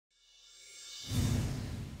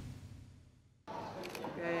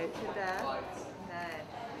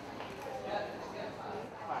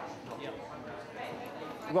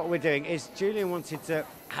What we're doing is Julien wanted to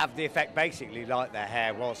have the effect basically like their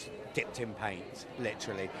hair was dipped in paint,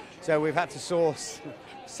 literally. So we've had to source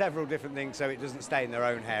several different things so it doesn't stay in their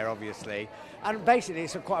own hair, obviously. And basically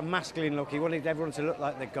it's quite a masculine look. He wanted everyone to look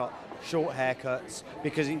like they've got short haircuts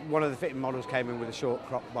because one of the fitting models came in with a short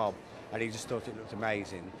crop bob and he just thought it looked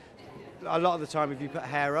amazing. A lot of the time if you put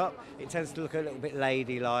hair up, it tends to look a little bit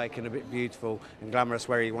ladylike and a bit beautiful and glamorous,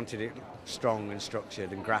 where he wanted it strong and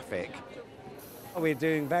structured and graphic. We're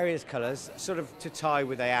doing various colours, sort of to tie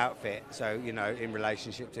with the outfit, so, you know, in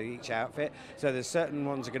relationship to each outfit. So there's certain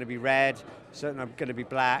ones are going to be red, certain are going to be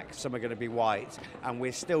black, some are going to be white, and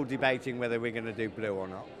we're still debating whether we're going to do blue or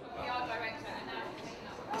not.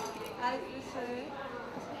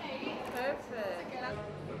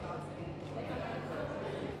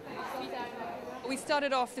 We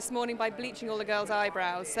started off this morning by bleaching all the girls'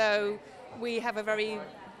 eyebrows, so we have a very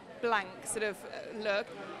blank sort of look.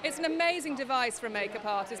 It's an amazing device for a makeup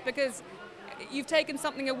artist because you've taken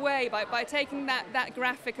something away. By taking that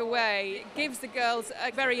graphic away, it gives the girls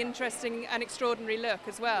a very interesting and extraordinary look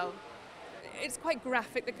as well. It's quite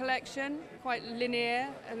graphic, the collection, quite linear,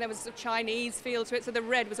 and there was a Chinese feel to it, so the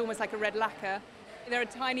red was almost like a red lacquer. There are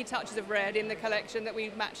tiny touches of red in the collection that we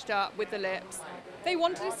matched up with the lips. They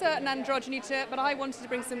wanted a certain androgyny to it, but I wanted to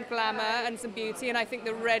bring some glamour and some beauty, and I think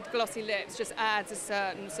the red glossy lips just adds a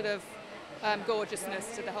certain sort of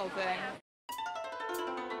gorgeousness to the whole thing.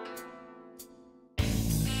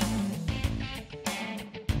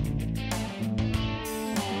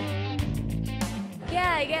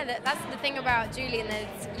 Yeah, that's the thing about Julien,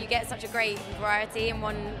 is you get such a great variety in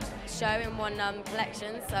one show, in one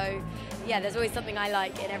collection. So yeah, there's always something I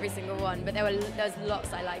like in every single one, but there's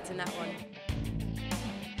lots I liked in that one.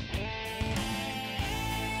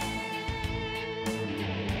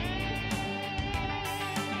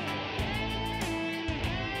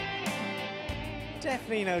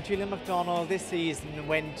 Definitely, you know, Julien Macdonald this season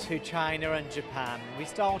went to China and Japan. We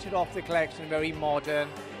started off the collection very modern.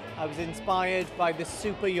 I was inspired by the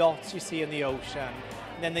super yachts you see in the ocean.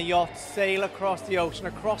 And then the yachts sail across the ocean,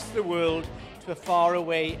 across the world, to a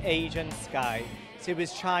faraway Asian sky. So it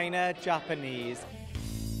was China, Japanese.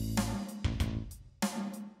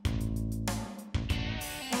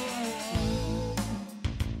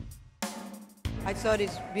 I thought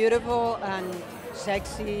it's beautiful and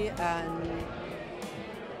sexy, and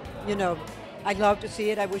you know, I'd love to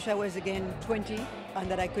see it. I wish I was again 20 and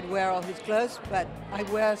that I could wear all his clothes, but I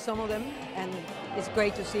wear some of them, and it's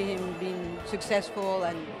great to see him being successful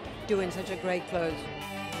and doing such a great clothes.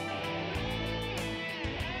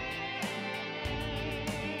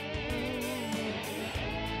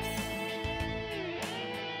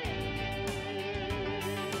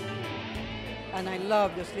 And I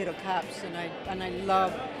love those little caps, and I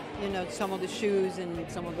love, you know, some of the shoes and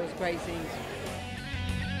some of those great things.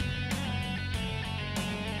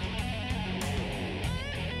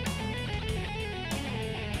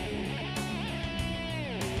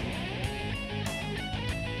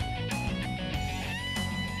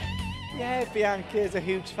 Yeah, Bianca is a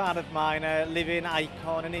huge fan of mine, a living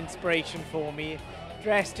icon and inspiration for me.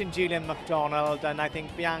 Dressed in Julien Macdonald, and I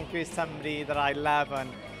think Bianca is somebody that I love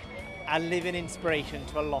and a living inspiration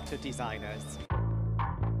to a lot of designers.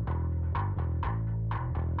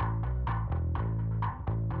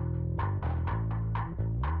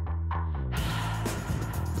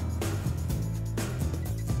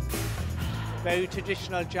 Very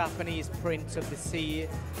traditional Japanese prints of the sea,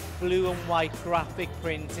 blue and white graphic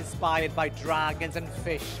prints inspired by dragons and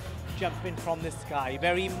fish jumping from the sky.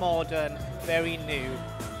 Very modern, very new.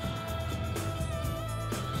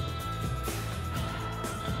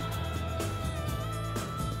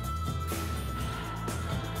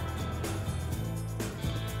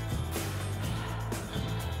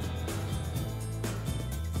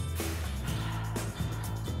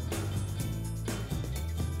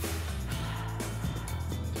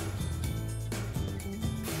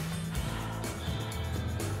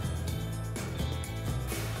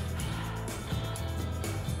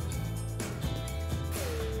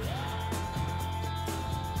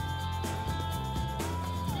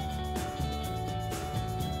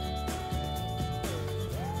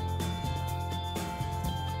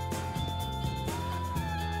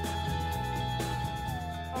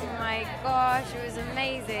 Oh my gosh, it was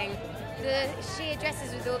amazing. The sheer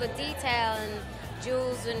dresses with all the detail and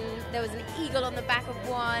jewels, and there was an eagle on the back of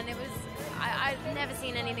one. It was, I've never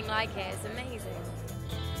seen anything like it. It's amazing.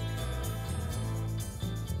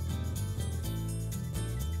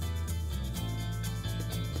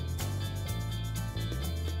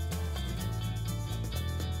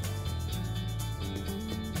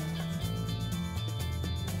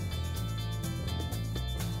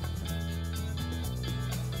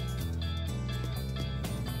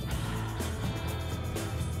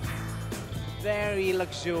 very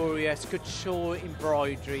luxurious couture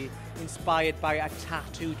embroidery inspired by a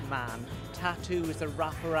tattooed man. Tattoos that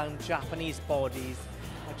wrap around Japanese bodies.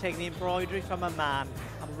 I've taken the embroidery from a man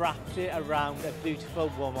and wrapped it around a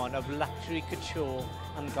beautiful woman of luxury couture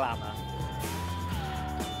and glamour.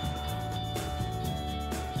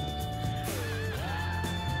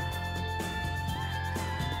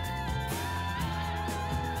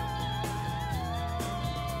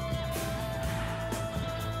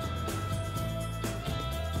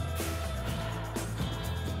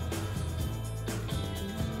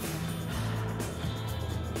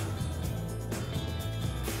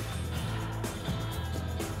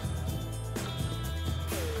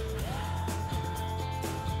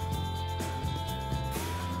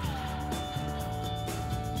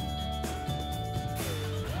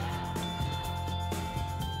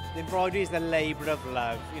 The embroidery is the labour of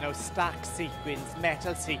love, you know, stacked sequins,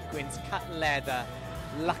 metal sequins, cut leather,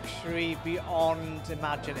 luxury beyond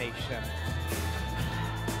imagination.